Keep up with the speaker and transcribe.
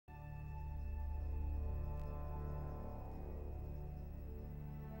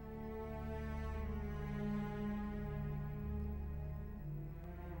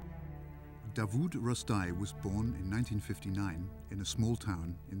Davood Roostaei was born in 1959 in a small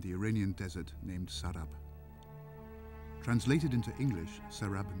town in the Iranian desert named Sarab. Translated into English,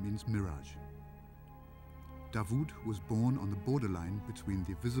 Sarab means mirage. Davood was born on the borderline between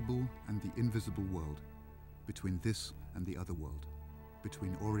the visible and the invisible world, between this and the other world,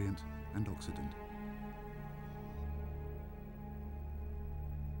 between Orient and Occident.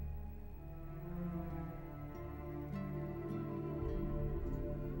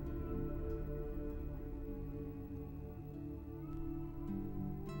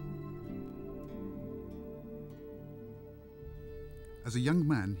 As a young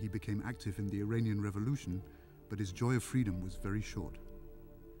man, he became active in the Iranian Revolution, but his joy of freedom was very short.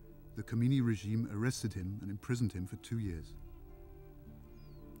 The Khomeini regime arrested him and imprisoned him for 2 years.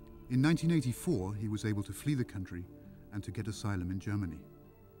 In 1984, he was able to flee the country and to get asylum in Germany.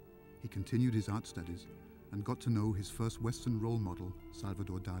 He continued his art studies and got to know his first Western role model,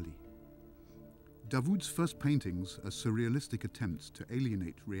 Salvador Dali. Davood's first paintings are surrealistic attempts to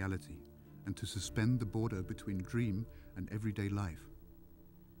alienate reality and to suspend the border between dream and everyday life.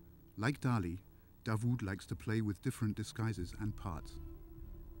 Like Dali, Davood likes to play with different disguises and parts.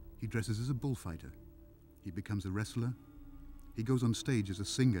 He dresses as a bullfighter. He becomes a wrestler. He goes on stage as a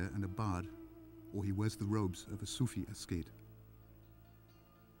singer and a bard, or he wears the robes of a Sufi ascete.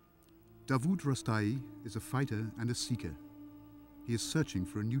 Davood Roostaei is a fighter and a seeker. He is searching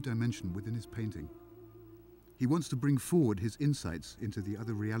for a new dimension within his painting. He wants to bring forward his insights into the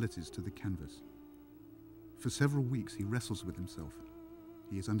other realities to the canvas. For several weeks, he wrestles with himself.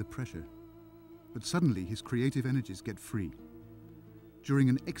 He is under pressure. But suddenly, his creative energies get free. During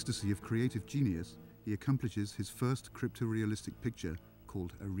an ecstasy of creative genius, he accomplishes his first cryptorealistic picture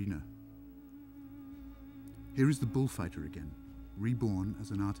called Arena. Here is the bullfighter again, reborn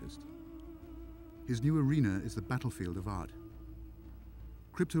as an artist. His new arena is the battlefield of art.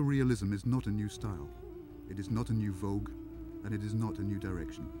 Cryptorealism is not a new style. It is not a new vogue, and it is not a new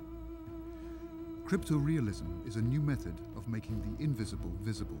direction. Cryptorealism is a new method of making the invisible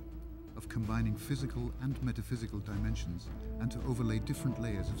visible, of combining physical and metaphysical dimensions and to overlay different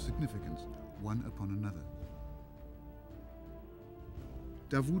layers of significance, one upon another.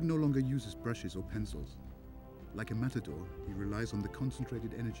 Davood no longer uses brushes or pencils. Like a matador, he relies on the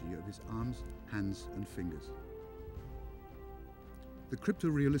concentrated energy of his arms, hands, and fingers. The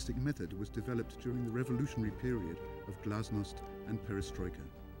cryptorealistic method was developed during the revolutionary period of glasnost and perestroika.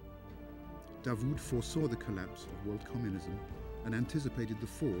 Davood foresaw the collapse of world communism and anticipated the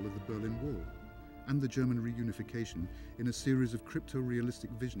fall of the Berlin Wall and the German reunification in a series of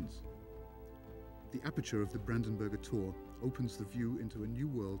crypto-realistic visions. The aperture of the Brandenburger Tor opens the view into a new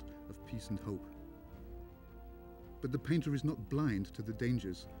world of peace and hope. But the painter is not blind to the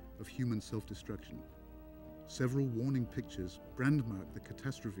dangers of human self-destruction. Several warning pictures brandmark the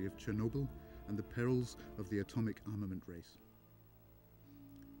catastrophe of Chernobyl and the perils of the atomic armament race.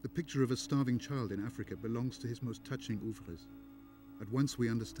 The picture of a starving child in Africa belongs to his most touching oeuvres. At once we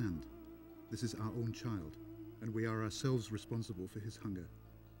understand, this is our own child, and we are ourselves responsible for his hunger.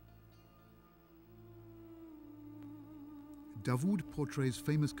 Davood portrays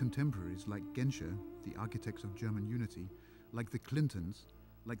famous contemporaries like Genscher, the architects of German unity, like the Clintons,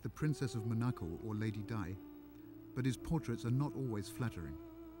 like the Princess of Monaco or Lady Di, but his portraits are not always flattering.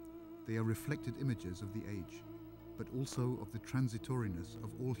 They are reflected images of the age, but also of the transitoriness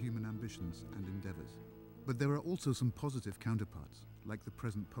of all human ambitions and endeavors. But there are also some positive counterparts, like the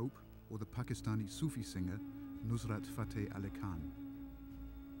present Pope or the Pakistani Sufi singer Nusrat Fateh Ali Khan.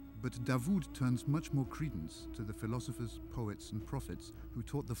 But Davood turns much more credence to the philosophers, poets, and prophets who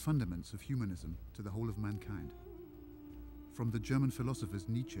taught the fundaments of humanism to the whole of mankind. From the German philosophers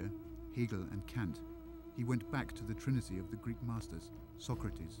Nietzsche, Hegel, and Kant, he went back to the trinity of the Greek masters,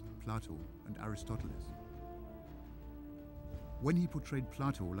 Socrates, Plato, and Aristoteles. When he portrayed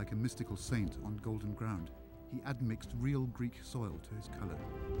Plato like a mystical saint on golden ground, he admixed real Greek soil to his color.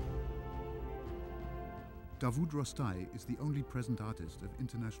 Davood Roostaei is the only present artist of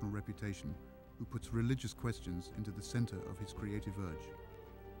international reputation who puts religious questions into the center of his creative urge.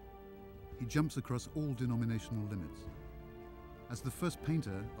 He jumps across all denominational limits. As the first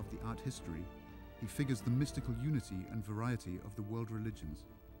painter of the art history, he figures the mystical unity and variety of the world religions.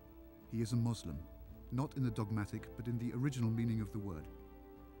 He is a Muslim, not in the dogmatic, but in the original meaning of the word.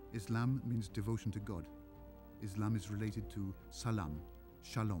 Islam means devotion to God. Islam is related to salam,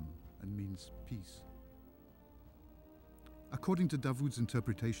 shalom, and means peace. According to Davood's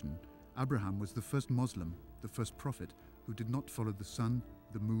interpretation, Abraham was the first Muslim, the first prophet, who did not follow the sun,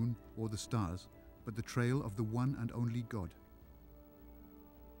 the moon, or the stars, but the trail of the one and only God.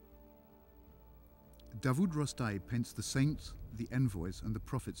 Davood Roostaei paints the saints, the envoys, and the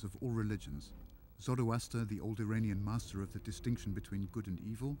prophets of all religions. Zoroaster, the old Iranian master of the distinction between good and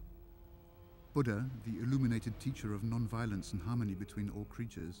evil. Buddha, the illuminated teacher of non-violence and harmony between all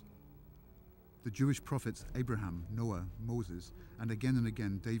creatures. The Jewish prophets Abraham, Noah, Moses, and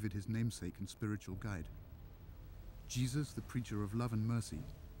again David, his namesake and spiritual guide. Jesus, the preacher of love and mercy.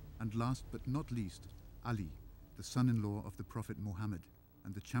 And last but not least, Ali, the son-in-law of the Prophet Muhammad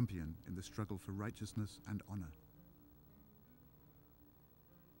and the champion in the struggle for righteousness and honor.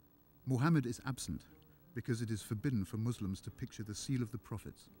 Muhammad is absent because it is forbidden for Muslims to picture the seal of the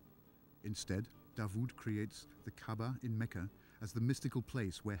prophets. Instead, Davood creates the Kaaba in Mecca as the mystical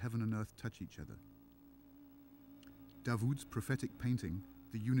place where heaven and earth touch each other. Davood's prophetic painting,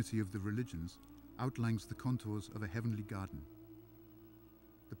 The Unity of the Religions, outlines the contours of a heavenly garden.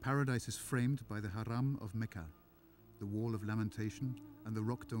 The paradise is framed by the Haram of Mecca, the Wall of Lamentation, and the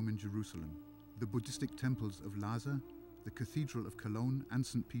Rock Dome in Jerusalem, the Buddhistic temples of Lhasa, the Cathedral of Cologne, and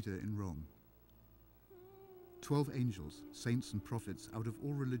St. Peter in Rome. 12 angels, saints and prophets out of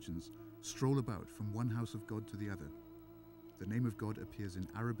all religions stroll about from one house of God to the other. The name of God appears in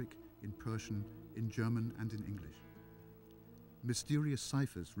Arabic, in Persian, in German, and in English. Mysterious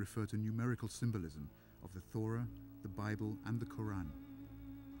ciphers refer to numerical symbolism of the Torah, the Bible, and the Quran.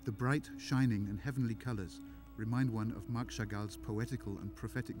 The bright, shining, and heavenly colors remind one of Marc Chagall's poetical and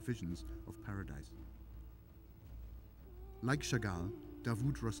prophetic visions of paradise. Like Chagall,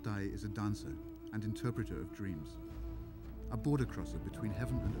 Davood Roostaei is a dancer and interpreter of dreams, a border crosser between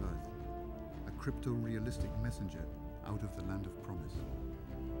heaven and earth, a crypto-realistic messenger out of the land of promise.